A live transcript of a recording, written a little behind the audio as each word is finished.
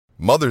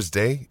Mother's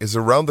Day is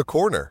around the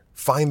corner.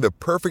 Find the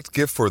perfect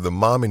gift for the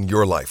mom in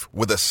your life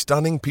with a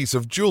stunning piece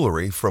of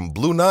jewelry from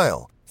Blue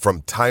Nile.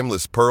 From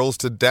timeless pearls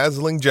to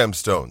dazzling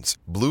gemstones,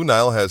 Blue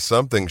Nile has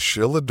something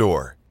she'll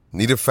adore.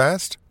 Need it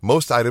fast?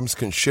 Most items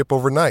can ship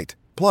overnight.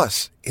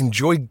 Plus,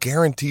 enjoy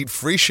guaranteed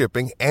free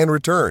shipping and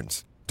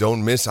returns.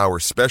 Don't miss our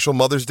special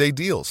Mother's Day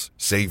deals.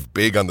 Save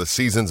big on the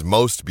season's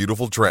most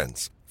beautiful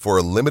trends. For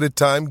a limited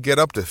time, get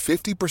up to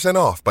 50%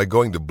 off by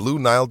going to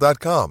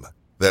BlueNile.com.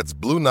 That's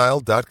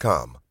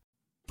BlueNile.com.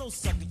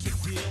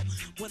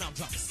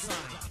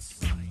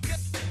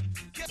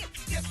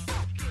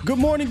 Good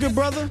morning, good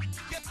brother.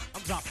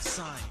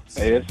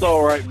 Hey, it's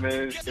all right,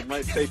 man. It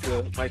might take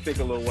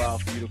a little while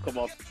for you to come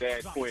off the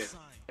Dan Quinn.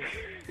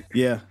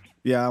 Yeah.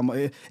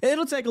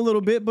 It'll take a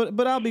little bit,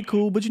 but I'll be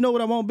cool. But you know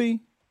what I won't be?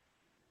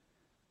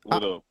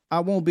 What up? I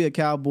won't be a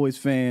Cowboys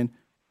fan,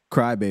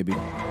 crybaby.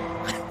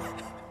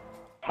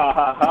 Ha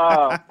ha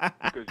ha!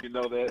 Because you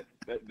know that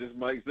this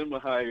Mike Zimmer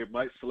hire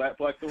might slap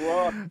like the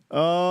Rock.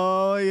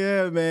 Oh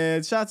yeah,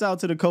 man! Shouts out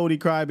to the Cody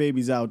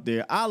crybabies out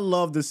there. I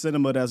love the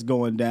cinema that's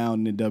going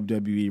down in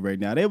WWE right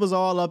now. They was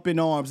all up in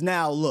arms.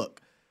 Now look,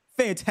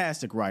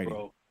 fantastic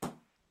writing,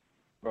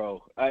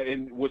 bro.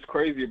 And what's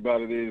crazy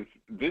about it is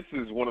this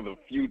is one of the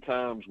few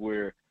times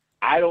where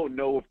I don't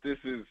know if this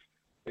is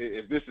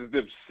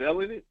them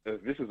selling it,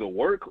 if this is a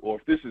work, or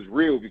if this is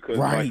real. Because,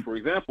 like, for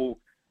example,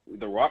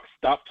 The Rock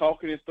stopped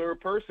talking in third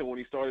person when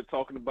he started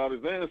talking about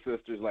his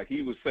ancestors. Like,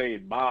 he was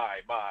saying my.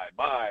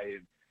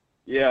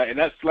 And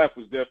that slap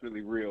was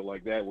definitely real.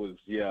 Like, that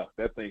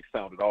thing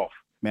sounded off.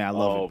 Man, I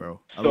love it,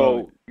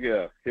 bro.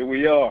 Here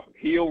we are.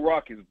 Heel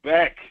Rock is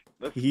back.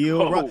 Let's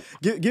go. Rock.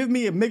 Give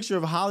me a mixture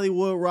of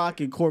Hollywood Rock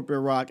and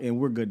corporate rock, and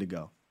we're good to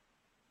go.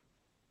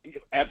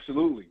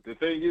 Absolutely. The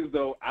thing is,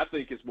 though, I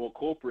think it's more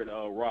corporate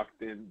rock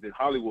than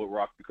Hollywood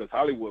Rock, because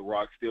Hollywood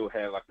Rock still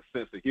had like a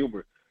sense of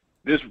humor.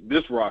 This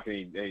Rock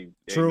ain't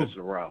messing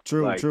around.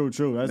 True. That's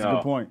a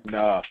good point.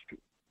 Yeah.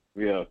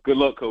 Good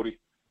luck, Cody.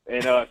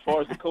 And as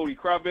far as the Cody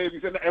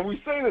crybabies, and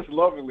we say this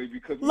lovingly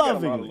because we got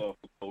a lot of love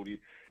for Cody.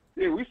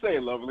 Yeah, we say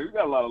it lovingly. We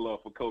got a lot of love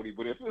for Cody.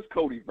 But if it's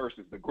Cody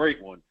versus the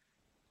great one,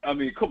 I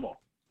mean, come on.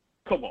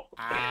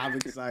 I'm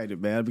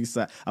excited, man. I'm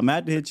excited. I'm going to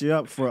have to hit you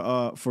up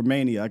for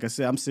Mania. Like I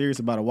said, I'm serious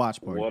about a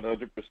watch party.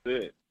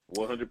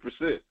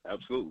 100%.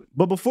 Absolutely.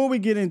 But before we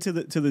get into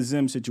the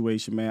Zim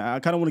situation, man, I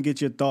kind of want to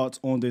get your thoughts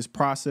on this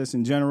process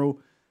in general,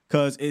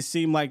 because it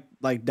seemed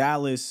like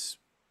Dallas,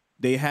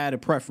 they had a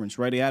preference,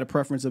 right? They had a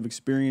preference of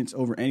experience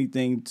over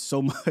anything,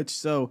 so much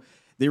so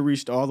they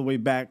reached all the way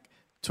back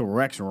to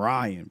Rex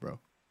Ryan, bro.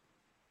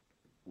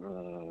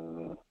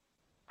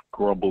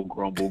 Grumble.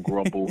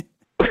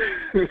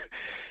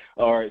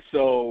 All right,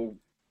 so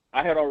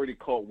I had already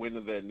caught wind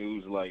of that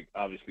news, like,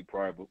 obviously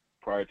prior to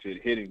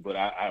it hitting, but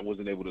I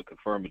wasn't able to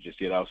confirm it just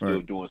yet. I was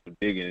still doing some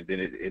digging, and then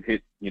it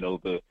hit,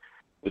 the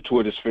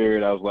Twitter sphere,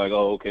 and I was like,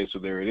 oh, okay, so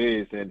there it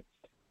is. And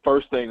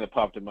first thing that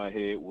popped in my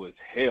head was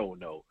hell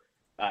no.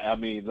 I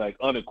mean, like,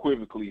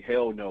 unequivocally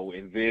hell no.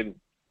 And then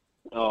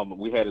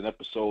we had an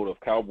episode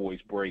of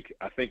Cowboys Break.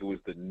 I think it was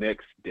the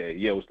next day.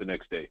 Yeah, it was the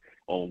next day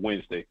on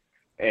Wednesday.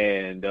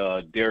 And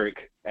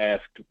Derek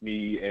asked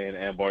me and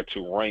Ambar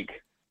to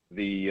rank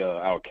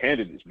our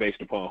candidates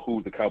based upon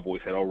who the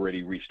Cowboys had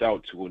already reached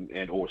out to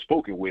and or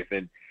spoken with.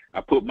 And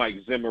I put Mike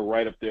Zimmer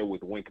right up there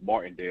with Wink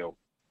Martindale.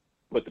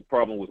 But the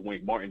problem with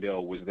Wink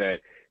Martindale was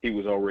that he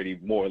was already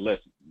more or less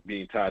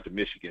being tied to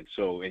Michigan.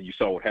 So, and you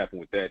saw what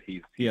happened with that.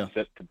 He's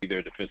set to be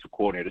their defensive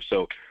coordinator.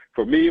 So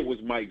for me, it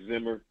was Mike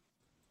Zimmer.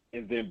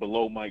 And then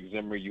below Mike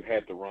Zimmer, you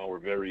had the Ron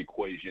Rivera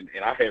equation.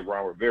 And I had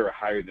Ron Rivera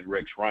higher than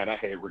Rex Ryan. I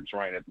had Rex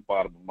Ryan at the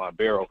bottom of my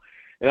barrel.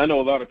 And I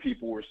know a lot of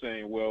people were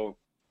saying, well,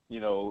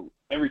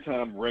 every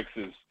time Rex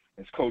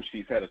has coached,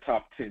 he's had a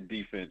top 10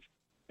 defense.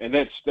 And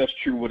that's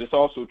true, but it's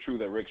also true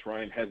that Rex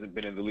Ryan hasn't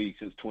been in the league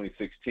since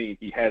 2016.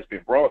 He has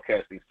been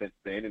broadcasting since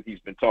then, and he's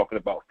been talking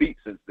about feet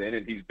since then,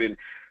 and he's been,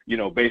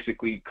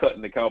 basically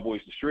cutting the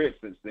Cowboys to shreds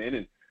since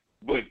then.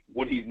 But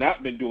what he's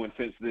not been doing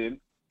since then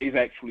is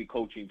actually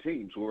coaching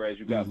teams, whereas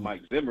you got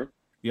Mike Zimmer.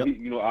 Yep.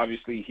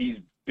 Obviously he's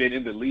been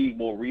in the league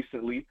more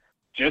recently,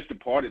 just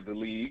departed the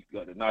league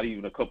not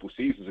even a couple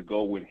seasons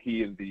ago when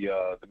he and the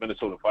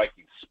Minnesota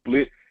Vikings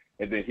split.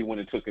 And then he went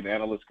and took an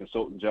analyst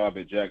consultant job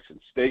at Jackson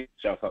State.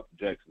 Shouts out to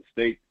Jackson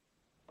State.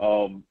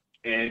 And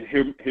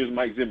here's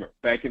Mike Zimmer,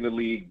 back in the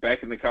league,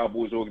 back in the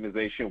Cowboys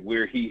organization,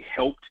 where he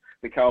helped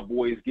the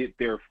Cowboys get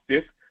their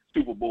 5th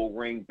Super Bowl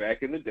ring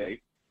back in the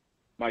day.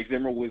 Mike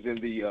Zimmer was in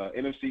the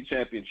NFC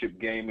Championship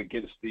game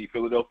against the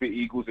Philadelphia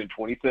Eagles in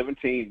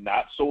 2017,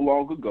 not so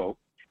long ago.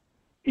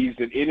 He's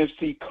an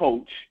NFC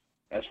coach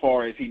as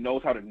far as he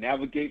knows how to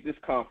navigate this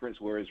conference,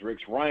 whereas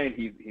Rex Ryan,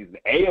 he's an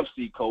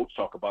AFC coach.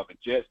 Talk about the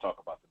Jets,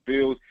 talk about the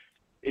Bills.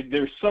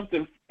 There's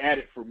something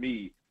added for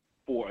me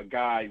for a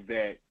guy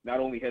that not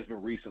only has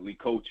been recently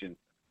coaching,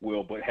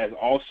 Will, but has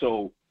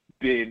also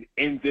been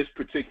in this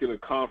particular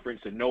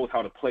conference and knows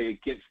how to play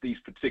against these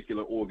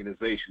particular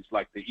organizations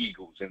like the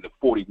Eagles and the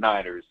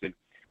 49ers and,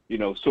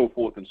 so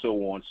forth and so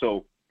on.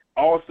 So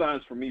all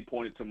signs for me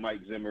pointed to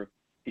Mike Zimmer.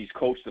 He's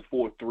coached the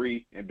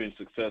 4-3 and been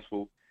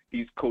successful.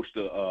 He's coached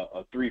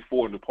a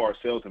 3-4 in the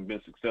Parcells and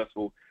been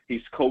successful.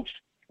 He's coached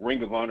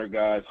Ring of Honor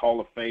guys, Hall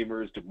of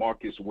Famers,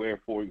 DeMarcus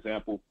Ware, for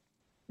example.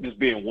 Just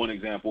being one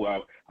example,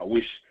 I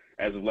wish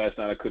as of last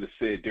night I could have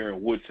said Darren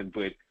Woodson,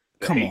 but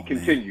the hate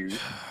continues.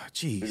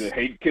 Jeez. The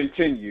hate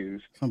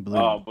continues.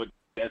 Unbelievable. But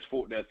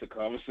that's a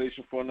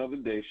conversation for another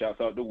day.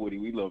 Shouts out to Woody.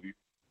 We love you.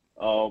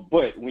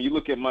 But when you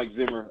look at Mike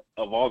Zimmer,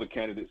 of all the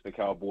candidates the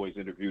Cowboys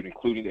interviewed,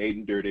 including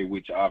Aiden Durde,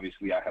 which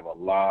obviously I have a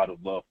lot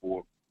of love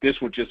for, this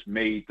one just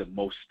made the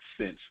most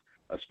sense,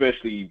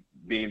 especially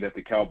being that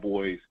the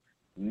Cowboys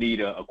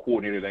need a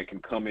coordinator that can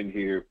come in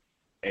here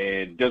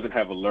and doesn't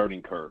have a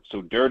learning curve.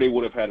 So Durde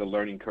would have had a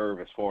learning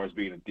curve as far as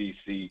being a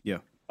DC. Yeah.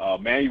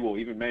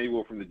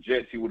 Manuel from the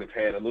Jets, he would have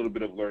had a little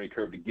bit of a learning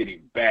curve to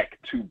getting back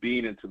to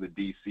being into the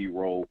DC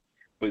role.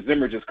 But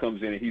Zimmer just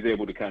comes in and he's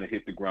able to kind of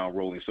hit the ground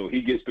rolling. So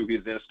he gets through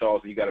his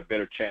installs and you got a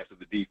better chance of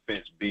the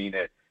defense being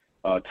at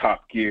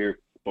top gear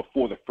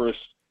before the first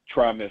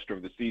trimester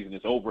of the season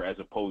is over, as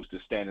opposed to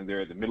standing there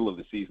at the middle of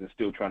the season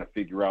still trying to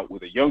figure out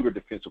with a younger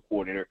defensive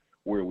coordinator,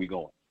 where are we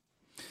going?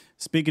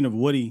 Speaking of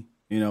Woody,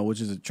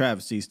 which is a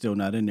travesty, still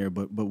not in there,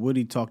 but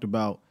Woody talked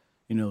about,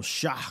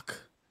 shock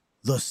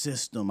the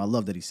system. I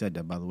love that he said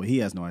that, by the way. He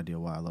has no idea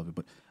why I love it,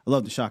 but I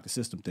love the shock the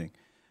system thing.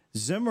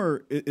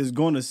 Zimmer is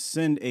going to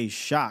send a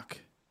shock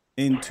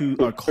into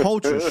a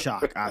culture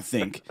shock, I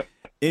think,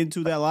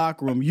 into that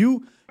locker room.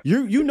 You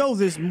know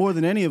this more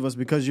than any of us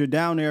because you're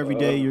down there every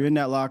day. You're in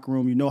that locker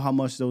room. You know how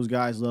much those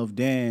guys love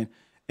Dan,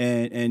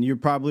 and you're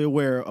probably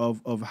aware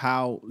of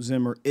how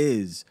Zimmer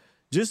is.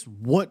 Just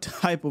what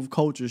type of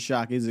culture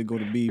shock is it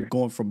going to be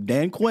going from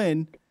Dan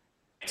Quinn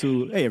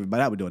to, hey,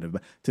 everybody, how we doing,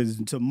 everybody,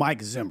 to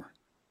Mike Zimmer?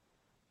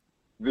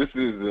 This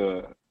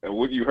is and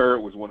what you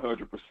heard was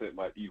 100%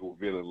 my evil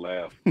villain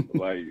laugh.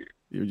 Like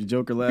your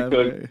Joker laugh.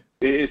 Because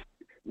it's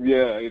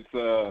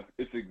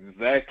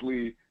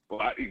exactly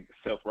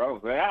Seth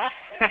Rollins. I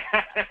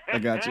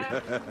got you.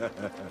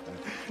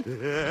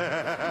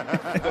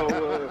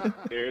 So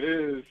there it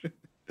is.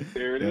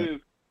 There it is.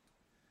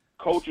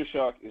 Culture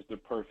shock is the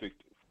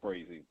perfect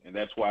phrasing, and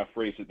that's why I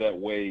phrased it that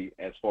way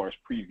as far as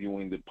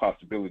previewing the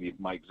possibility of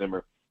Mike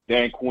Zimmer.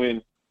 Dan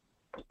Quinn,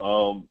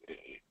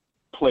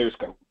 players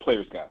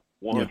guy,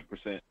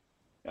 100%.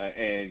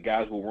 And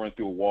guys will run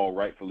through a wall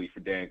rightfully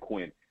for Dan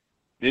Quinn.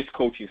 This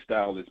coaching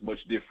style is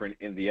much different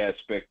in the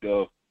aspect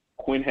of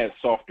Quinn has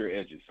softer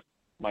edges.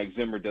 Mike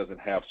Zimmer doesn't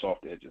have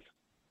soft edges,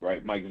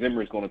 right? Mike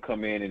Zimmer is going to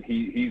come in and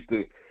he's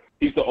the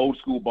old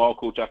school ball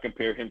coach. I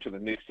compare him to the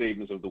Nick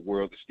Sabans of the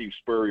world, the Steve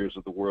Spurriers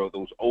of the world,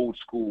 those old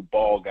school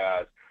ball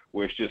guys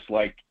where it's just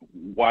like,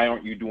 why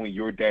aren't you doing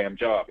your damn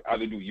job?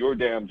 Either do your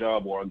damn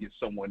job or I'll get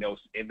someone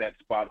else in that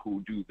spot who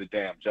will do the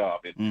damn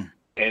job. And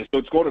so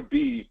it's going to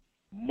be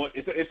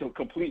it's a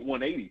complete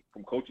 180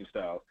 from coaching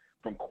style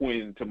from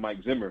Quinn to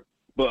Mike Zimmer.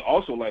 But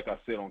also, like I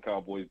said on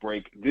Cowboys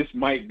Break, this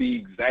might be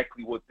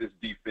exactly what this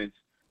defense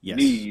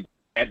needs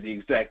at the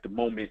exact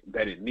moment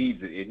that it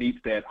needs it. It needs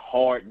that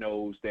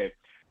hard-nosed, that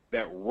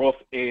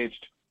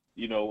rough-edged,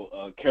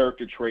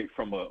 character trait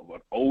from an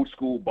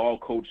old-school ball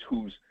coach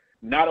who's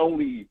not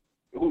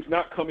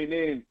coming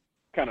in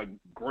kind of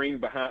green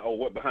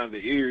behind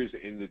the ears,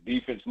 and the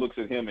defense looks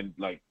at him and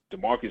like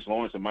DeMarcus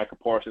Lawrence and Micah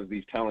Parsons,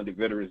 these talented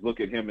veterans look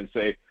at him and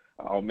say,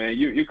 "Oh man,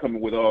 you're coming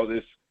with all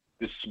this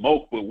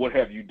smoke, but what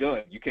have you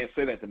done?" You can't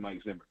say that to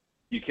Mike Zimmer.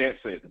 You can't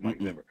say it to Mike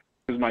Zimmer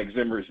because Mike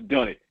Zimmer has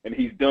done it, and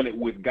he's done it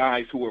with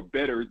guys who are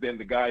better than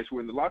the guys who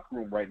are in the locker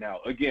room right now.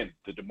 Again,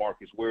 the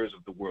DeMarcus Wares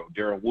of the world,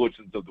 Darren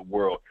Woodsons of the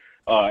world,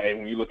 and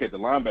when you look at the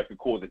linebacker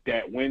core, the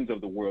Dat Wins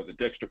of the world, the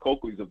Dexter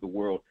Coakleys of the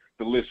world,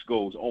 the list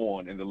goes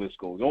on and the list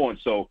goes on.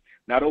 So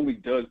not only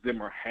does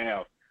Zimmer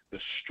have the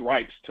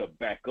stripes to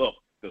back up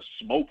the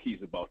smoke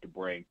he's about to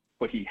bring,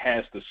 but he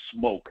has the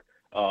smoke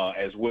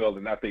as well,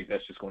 and I think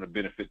that's just going to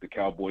benefit the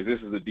Cowboys.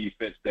 This is a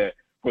defense that,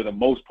 for the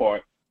most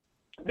part,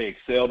 they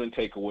excelled in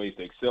takeaways,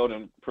 they excelled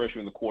in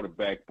pressuring the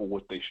quarterback, but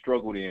what they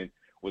struggled in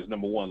was,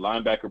 number one,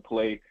 linebacker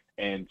play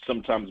and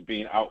sometimes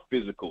being out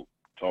physical.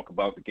 Talk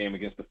about the game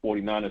against the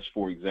 49ers,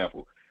 for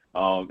example.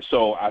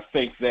 So I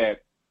think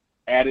that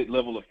added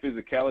level of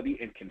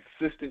physicality and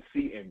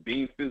consistency and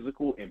being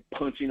physical and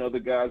punching other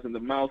guys in the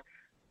mouth,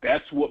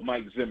 that's what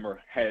Mike Zimmer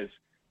has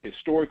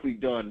historically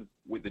done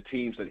with the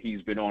teams that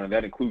he's been on, and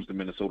that includes the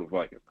Minnesota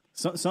Vikings.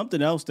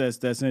 Something else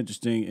that's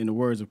interesting, in the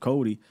words of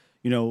Cody,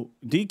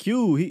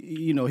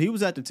 DQ, he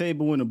was at the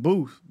table in the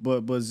booth,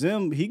 but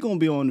Zim, he gonna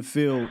be on the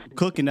field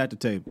cooking at the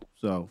table,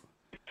 so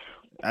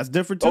that's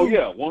different too. Oh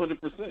yeah,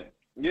 100%.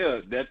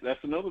 Yeah,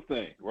 that's another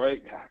thing,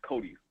 right? God,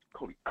 Cody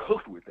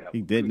cooked with that.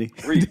 He didn't.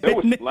 There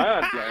was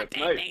lines last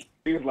night.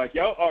 He was like,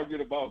 y'all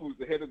arguing about who's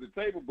the head of the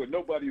table, but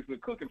nobody's been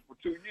cooking for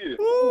 2 years.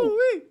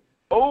 Ooh-wee.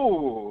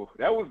 Oh,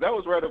 that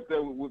was right up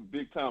there with what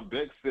Big Tom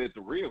Beck said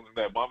to Real, and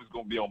that Mommy's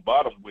gonna be on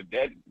bottom with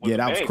that. Yeah,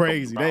 that was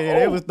crazy.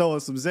 They was throwing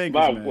some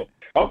zingers, man.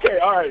 Okay,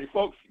 all right,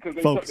 folks.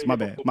 My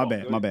bad.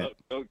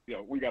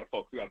 Yeah, we gotta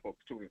focus.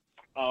 Too.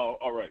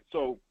 All right.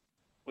 So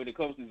when it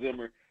comes to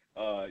Zimmer,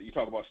 you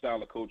talk about style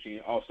of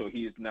coaching. Also,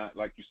 he is not,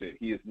 like you said,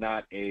 he is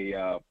not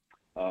a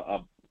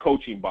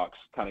coaching box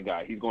kind of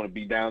guy. He's going to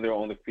be down there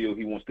on the field.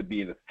 He wants to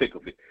be in the thick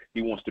of it.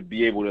 He wants to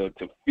be able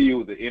to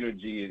feel the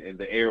energy and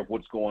the air of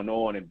what's going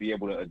on and be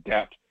able to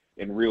adapt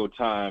in real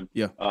time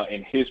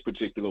in his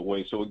particular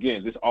way. So,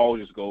 again, this all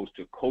just goes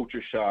to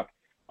culture shock.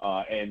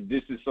 And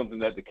this is something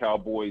that the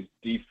Cowboys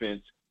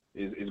defense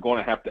is going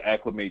to have to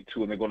acclimate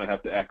to, and they're going to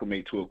have to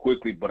acclimate to it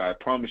quickly. But I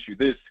promise you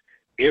this,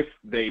 if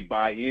they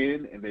buy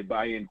in, and they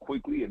buy in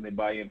quickly, and they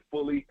buy in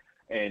fully,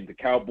 and the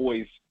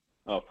Cowboys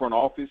front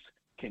office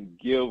can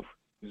give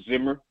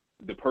Zimmer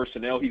the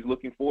personnel he's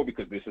looking for,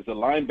 because this is a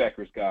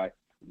linebackers guy.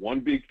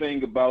 One big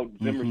thing about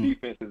Zimmer's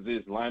defenses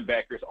is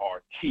linebackers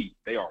are key.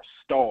 They are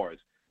stars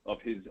of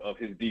his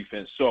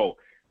defense. So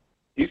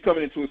he's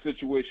coming into a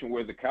situation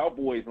where the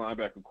Cowboys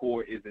linebacker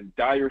core is in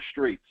dire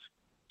straits.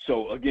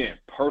 So, again,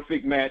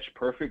 perfect match,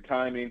 perfect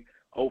timing.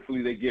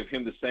 Hopefully they give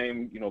him the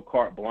same,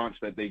 carte blanche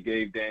that they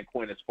gave Dan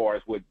Quinn as far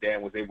as what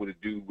Dan was able to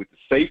do with the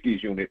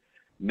safeties unit.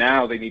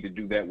 Now they need to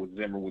do that with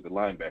Zimmer with the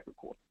linebacker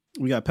core.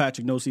 We got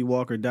Patrick No-C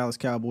Walker,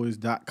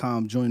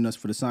 DallasCowboys.com, joining us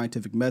for the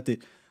Scientific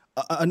Method.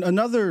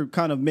 Another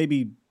kind of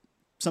maybe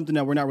something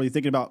that we're not really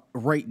thinking about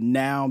right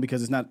now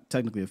because it's not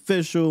technically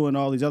official and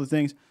all these other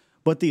things,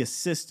 but the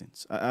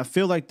assistants. I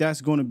feel like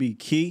that's going to be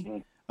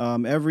key.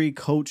 Every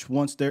coach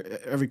wants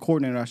every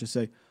coordinator, I should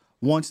say,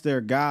 wants their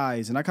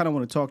guys. And I kind of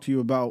want to talk to you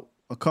about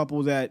a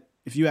couple that,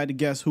 if you had to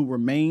guess who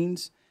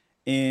remains,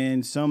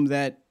 and some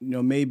that,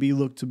 maybe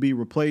look to be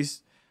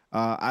replaced.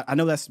 I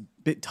know that's a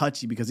bit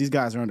touchy because these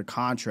guys are under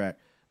contract,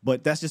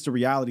 but that's just the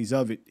realities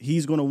of it.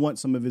 He's going to want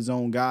some of his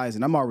own guys,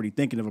 and I'm already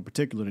thinking of a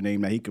particular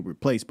name that he could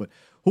replace. But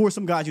who are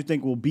some guys you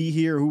think will be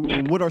here?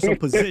 What are some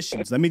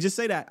positions? Let me just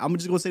say that. I'm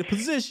just going to say the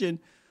position.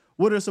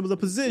 What are some of the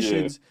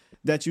positions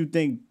that you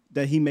think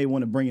that he may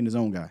want to bring in his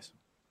own guys?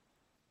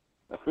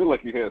 I feel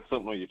like you had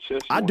something on your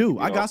chest. I do.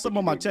 I got something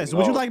on my chest.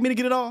 Would you like me to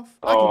get it off?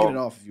 I can get it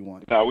off if you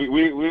want. No, we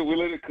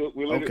let it cook.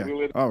 We let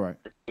it. All right.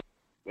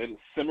 Let it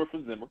simmer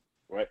for Zimmer,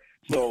 right?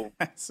 So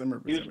simmer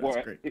for Zimmer.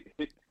 That's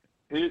great.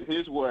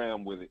 Here's where I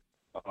am with it.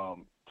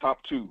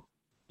 Top two,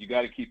 you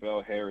got to keep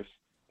Al Harris,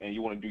 and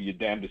you want to do your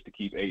damnedest to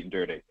keep Aiden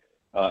Durde.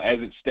 As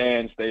it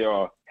stands, they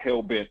are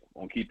hell-bent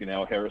on keeping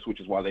Al Harris, which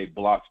is why they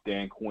blocked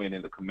Dan Quinn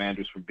and the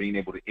Commanders from being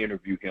able to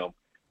interview him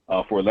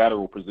for a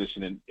lateral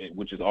position,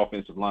 which is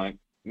offensive line.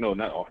 No,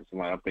 not offensive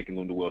line. I'm thinking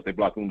Lunda Wells. They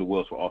blocked Lunda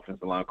Wells for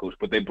offensive line coach,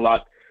 but they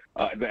blocked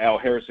the Al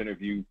Harris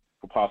interview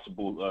for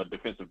possible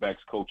defensive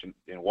backs coach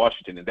in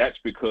Washington, and that's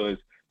because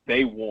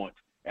they want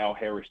Al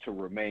Harris to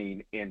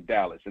remain in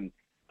Dallas. And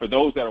for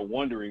those that are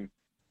wondering,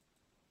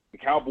 the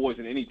Cowboys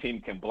and any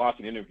team can block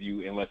an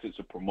interview unless it's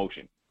a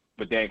promotion.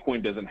 But Dan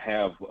Quinn doesn't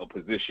have a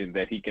position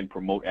that he can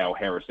promote Al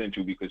Harris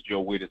into because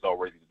Joe Witt is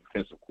already the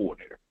defensive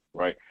coordinator,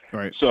 right?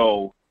 Right.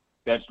 So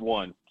that's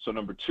one. So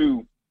number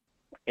two,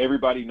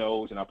 everybody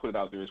knows, and I put it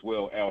out there as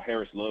well, Al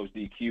Harris loves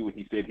DQ, and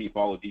he said he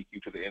followed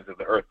DQ to the ends of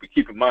the earth. But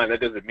keep in mind,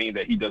 that doesn't mean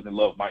that he doesn't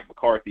love Mike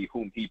McCarthy,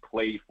 whom he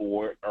played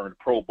for, earned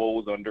Pro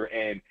Bowls under,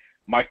 and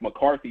Mike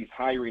McCarthy's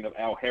hiring of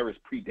Al Harris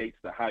predates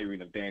the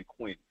hiring of Dan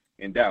Quinn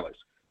in Dallas.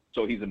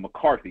 So he's a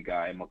McCarthy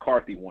guy, and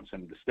McCarthy wants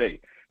him to stay.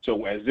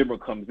 So as Zimmer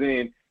comes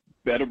in,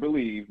 better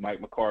believe Mike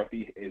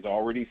McCarthy is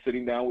already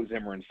sitting down with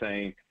Zimmer and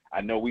saying,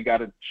 I know we got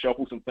to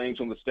shuffle some things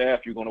on the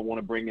staff. You're going to want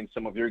to bring in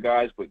some of your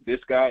guys, but this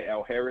guy,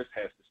 Al Harris,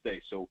 has to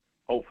stay. So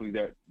hopefully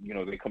that,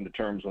 they come to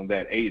terms on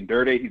that. Aiden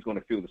Durde, he's going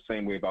to feel the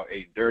same way about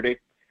Aiden Durde.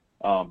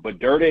 But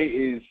Durde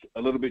is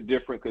a little bit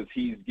different because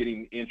he's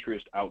getting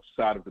interest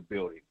outside of the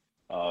building.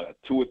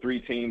 2 or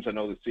 3 teams, I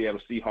know the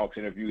Seattle Seahawks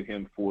interviewed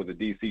him for the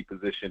DC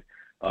position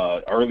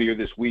earlier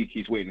this week.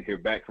 He's waiting to hear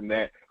back from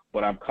that.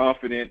 But I'm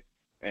confident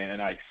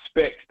and I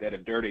expect that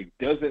if Durde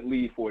doesn't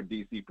leave for a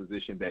DC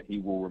position, that he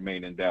will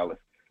remain in Dallas.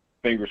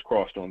 Fingers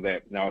crossed on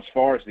that. Now, as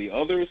far as the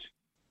others,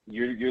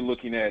 you're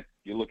looking at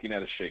a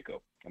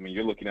shakeup. I mean,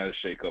 you're looking at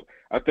a shakeup.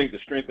 I think the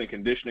strength and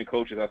conditioning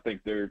coaches, I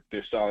think they're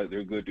solid.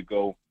 They're good to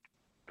go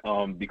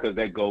because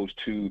that goes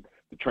to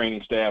the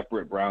training staff,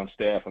 Brett Brown's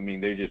staff. I mean,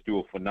 they just do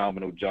a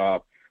phenomenal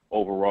job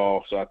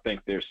overall. So I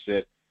think they're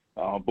set.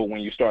 But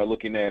when you start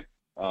looking at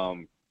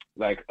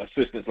like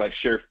assistants like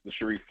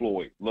Sharif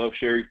Floyd, love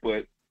Sharif,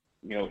 but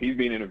he's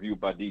being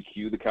interviewed by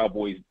DQ. The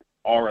Cowboys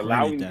are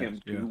allowing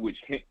him to,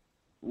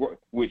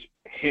 which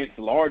hints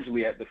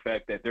largely at the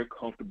fact that they're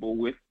comfortable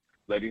with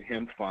letting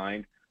him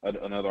find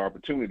another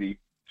opportunity.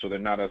 So they're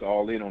not as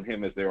all in on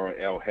him as they are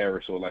Al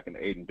Harris or like an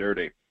Aiden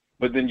Durde.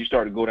 But then you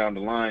start to go down the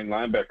line,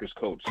 linebackers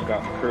coach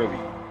Scott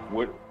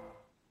McCurley.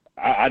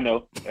 I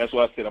know. That's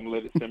why I said I'm going to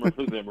let it simmer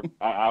for Zimmer.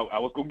 I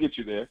was going to get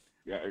you there.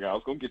 Yeah, I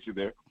was going to get you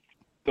there.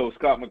 So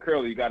Scott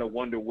McCurley, you got to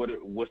wonder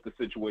what's the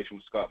situation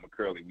with Scott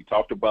McCurley. We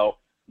talked about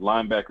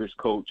linebackers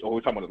coach, or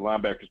we're talking about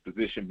the linebackers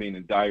position being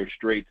in dire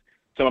straits.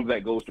 Some of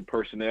that goes to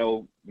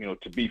personnel.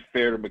 To be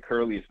fair to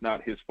McCurley, it's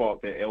not his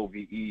fault that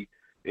LVE,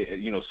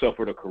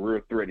 suffered a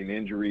career-threatening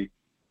injury.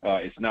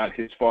 It's not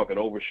his fault that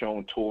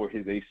Overshown tore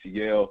his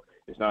ACL.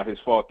 It's not his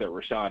fault that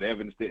Rashad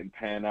Evans didn't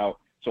pan out.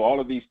 So all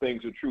of these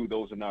things are true.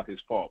 Those are not his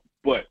fault.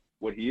 But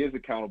what he is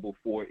accountable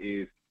for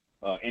is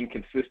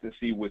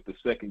inconsistency with the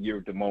second year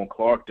of Damone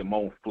Clark.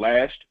 Damone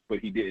flashed, but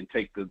he didn't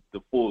take the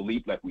full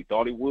leap like we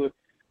thought he would.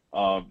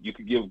 You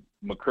could give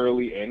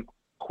McCurley and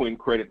Quinn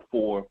credit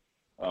for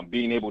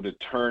being able to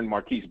turn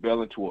Marquise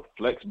Bell into a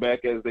flex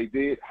back as they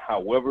did.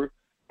 However,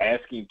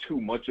 asking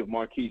too much of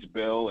Marquise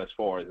Bell as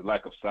far as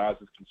lack of size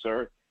is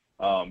concerned,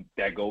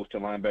 that goes to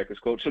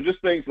linebackers coach. So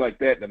just things like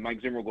that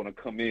Mike Zimmer going to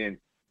come in.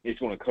 He's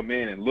going to come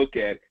in and look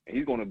at, and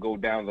he's going to go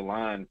down the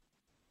line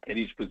at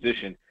each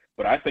position.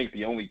 But I think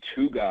the only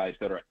two guys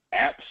that are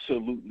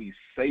absolutely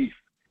safe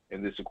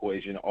in this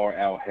equation are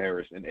Al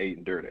Harris and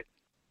Aiden Durden.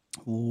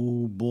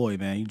 Oh, boy,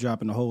 man. You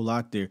dropping a whole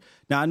lot there.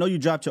 Now, I know you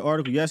dropped your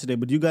article yesterday,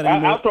 but you got any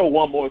more? I'll throw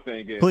one more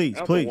thing in. Please.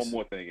 Throw one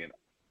more thing in.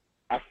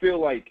 I feel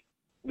like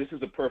this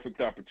is a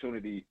perfect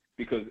opportunity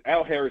because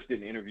Al Harris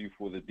didn't interview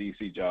for the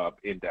D.C. job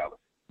in Dallas,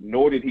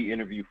 nor did he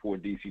interview for a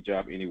D.C.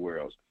 job anywhere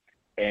else.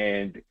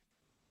 And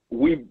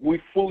we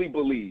fully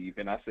believe,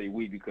 and I say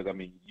we because, I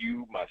mean,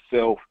 you,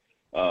 myself,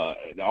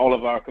 all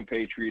of our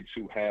compatriots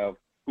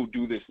who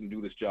do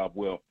this job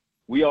well,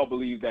 we all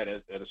believe that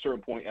at a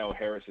certain point, Al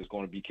Harris is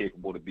going to be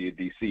capable to be a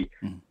DC.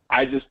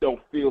 I just don't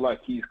feel like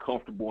he's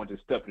comfortable into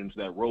stepping into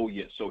that role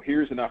yet. So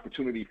here's an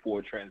opportunity for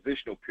a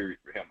transitional period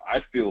for him.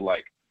 I feel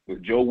like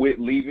with Joe Witt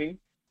leaving,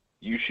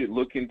 you should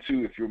look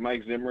into, if you're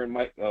Mike Zimmer and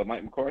Mike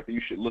McCarthy,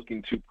 you should look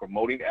into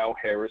promoting Al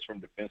Harris from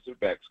defensive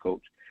backs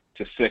coach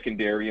to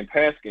secondary and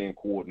pass game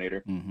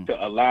coordinator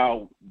to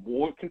allow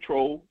more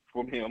control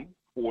from him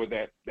for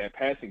that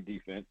passing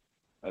defense,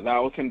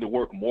 allows him to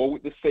work more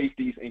with the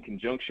safeties in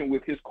conjunction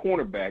with his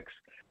cornerbacks,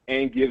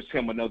 and gives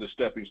him another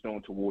stepping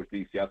stone towards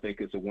DC. I think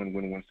it's a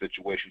win-win-win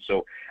situation.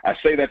 So I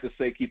say that to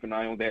say keep an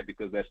eye on that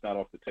because that's not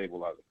off the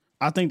table either.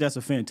 I think that's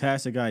a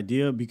fantastic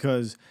idea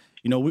because,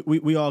 you know,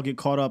 we all get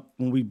caught up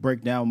when we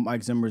break down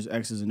Mike Zimmer's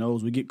X's and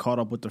O's. We get caught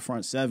up with the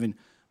front seven.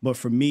 But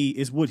for me,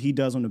 it's what he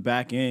does on the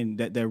back end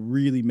that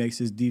really makes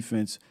his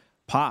defense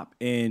pop.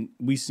 And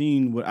we've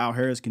seen what Al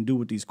Harris can do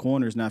with these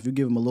corners. Now, if you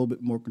give him a little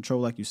bit more control,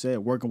 like you said,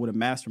 working with a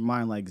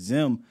mastermind like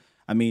Zim,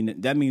 I mean,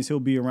 that means he'll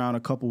be around a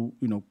couple,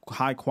 you know,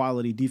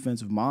 high-quality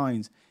defensive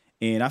minds.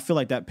 And I feel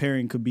like that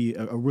pairing could be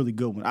a really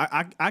good one.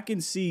 I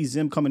can see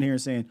Zim coming here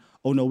and saying,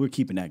 oh, no, we're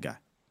keeping that guy.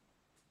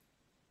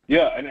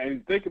 Yeah,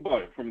 and think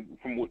about it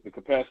from what the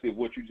capacity of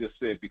what you just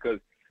said, because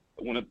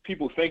when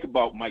people think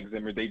about Mike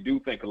Zimmer, they do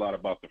think a lot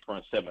about the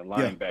front seven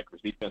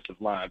linebackers, defensive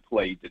line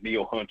play,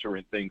 Daniil Hunter,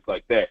 and things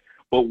like that.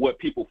 But what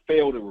people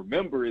fail to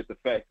remember is the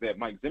fact that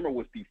Mike Zimmer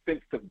was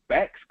defensive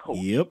backs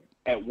coach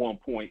at one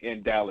point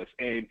in Dallas.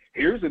 And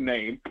here's a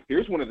name.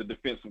 Here's one of the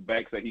defensive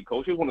backs that he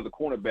coached. Here's one of the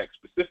cornerbacks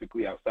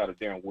specifically outside of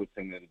Darren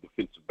Woodson in the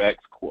defensive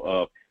backs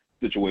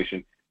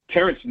situation.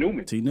 Terrence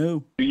Newman.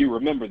 T-New. Do you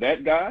remember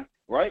that guy?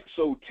 Right?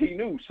 So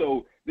T-New.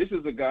 So this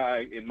is a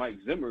guy in Mike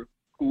Zimmer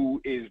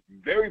who is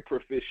very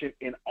proficient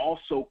and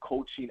also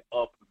coaching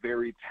up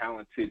very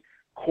talented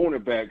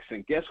cornerbacks.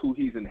 And guess who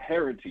he's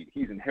inheriting?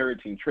 He's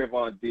inheriting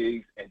Trevon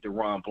Diggs and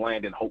Deron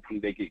Bland, and hopefully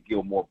they get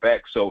Gilmore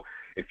back. So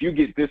if you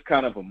get this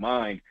kind of a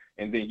mind,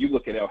 and then you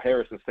look at Al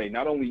Harris and say,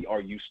 not only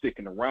are you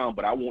sticking around,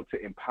 but I want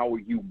to empower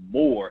you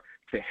more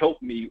to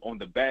help me on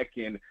the back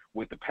end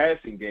with the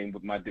passing game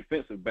with my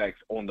defensive backs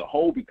on the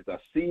whole, because I've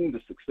seen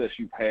the success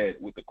you've had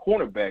with the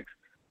cornerbacks.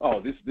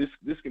 Oh, this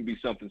can be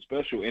something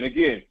special. And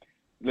again,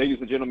 ladies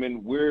and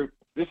gentlemen,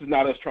 this is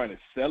not us trying to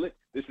sell it.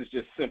 This is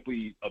just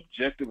simply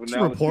objective analysis.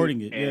 Just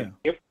reporting it, and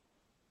yeah.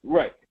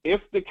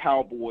 If the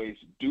Cowboys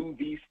do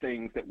these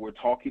things that we're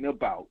talking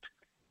about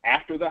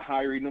after the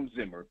hiring of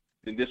Zimmer,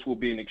 then this will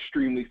be an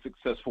extremely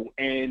successful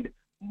and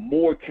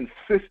more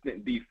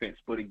consistent defense.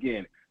 But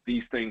again,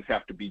 these things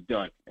have to be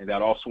done, and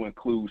that also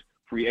includes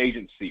free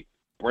agency.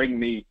 Bring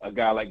me a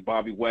guy like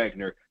Bobby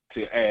Wagner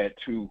to add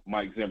to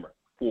Mike Zimmer,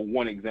 for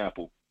one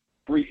example.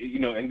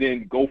 And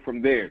then go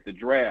from there. The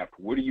draft.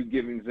 What are you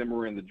giving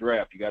Zimmer in the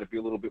draft? You got to be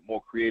a little bit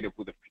more creative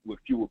with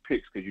fewer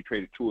picks because you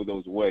traded two of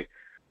those away.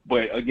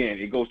 But again,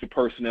 it goes to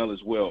personnel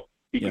as well.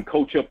 He can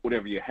coach up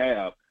whatever you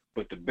have,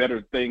 but the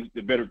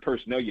better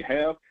personnel you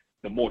have,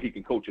 the more he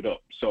can coach it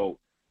up. So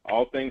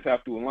all things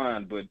have to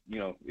align. But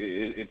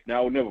it's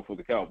now or never for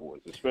the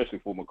Cowboys, especially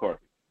for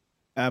McCarthy.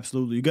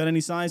 Absolutely. You got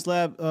any Science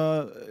Lab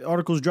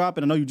articles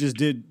dropping? I know you just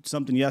did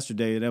something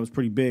yesterday that was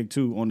pretty big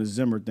too on the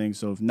Zimmer thing.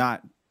 So if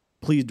not,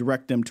 please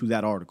direct them to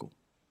that article.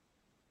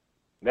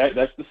 That's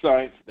the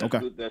science. That's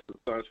okay. That's the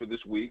science for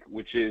this week,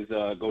 which is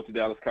go to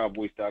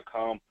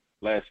DallasCowboys.com.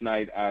 Last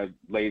night I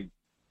laid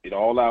it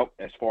all out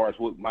as far as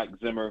what Mike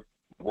Zimmer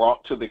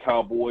brought to the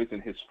Cowboys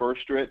in his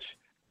first stretch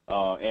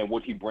and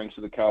what he brings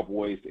to the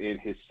Cowboys in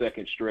his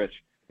second stretch,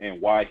 and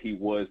why he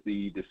was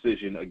the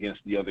decision against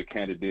the other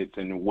candidates,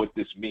 and what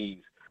this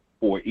means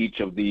for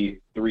each of the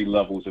three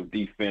levels of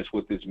defense,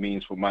 what this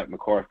means for Mike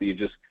McCarthy, and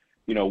just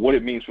what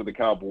it means for the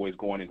Cowboys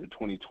going into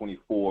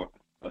 2024,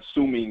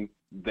 assuming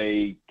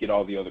they get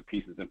all the other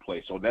pieces in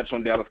place. So that's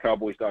on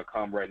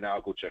DallasCowboys.com right now.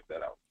 Go check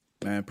that out.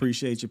 Man,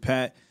 appreciate you,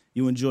 Pat.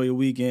 You enjoy your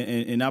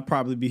weekend, and I'll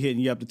probably be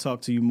hitting you up to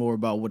talk to you more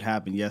about what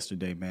happened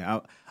yesterday,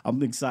 man.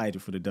 I'm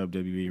excited for the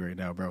WWE right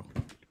now, bro.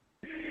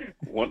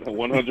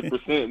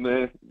 100%,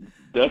 man.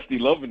 Dusty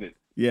loving it.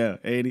 Yeah,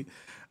 80.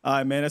 All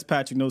right, man. That's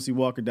Patrick Nosey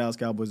Walker,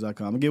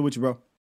 DallasCowboys.com. I'll get with you, bro.